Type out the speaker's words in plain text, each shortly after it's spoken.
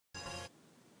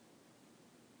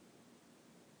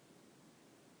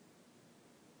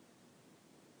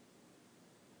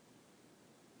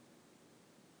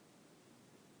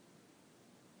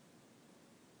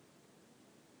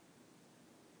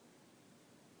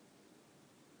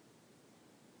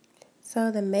So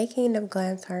the making of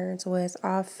GLAMTERNS was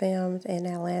all filmed in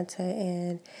Atlanta,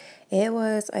 and it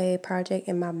was a project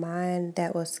in my mind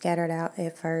that was scattered out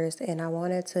at first, and I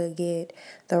wanted to get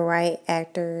the right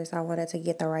actors, I wanted to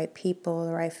get the right people,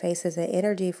 the right faces and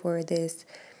energy for this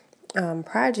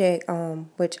project,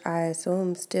 which I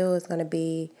assume still is going to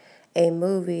be a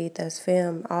movie that's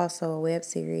filmed, also a web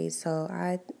series. So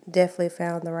I definitely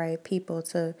found the right people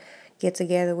to get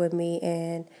together with me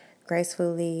and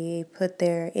gracefully put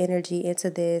their energy into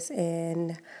this.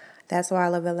 And that's why I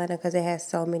love Atlanta, because it has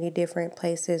so many different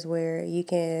places where you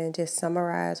can just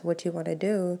summarize what you want to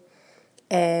do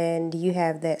and you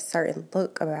have that certain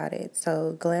look about it.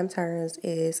 So GLAMTERNS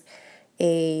is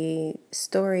a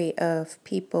story of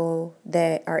people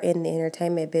that are in the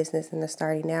entertainment business and they're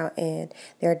starting out, and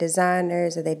they're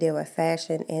designers and they deal with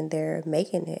fashion and they're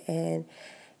making it. And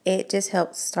it just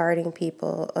helps starting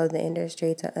people of the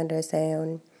industry to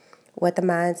understand what the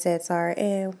mindsets are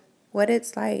and what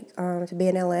it's like to be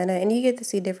in Atlanta. And you get to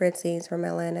see different scenes from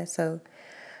Atlanta. So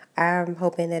I'm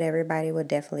hoping that everybody will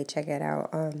definitely check it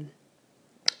out.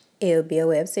 It'll be a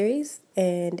web series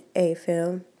and a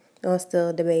film. I'm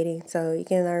still debating, so you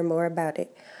can learn more about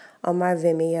it on my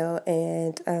Vimeo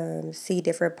and see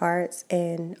different parts.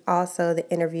 And also the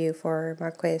interview for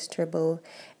Marquez Tribble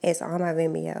is on my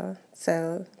Vimeo.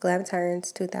 So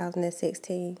GLAMTERNS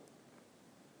 2016.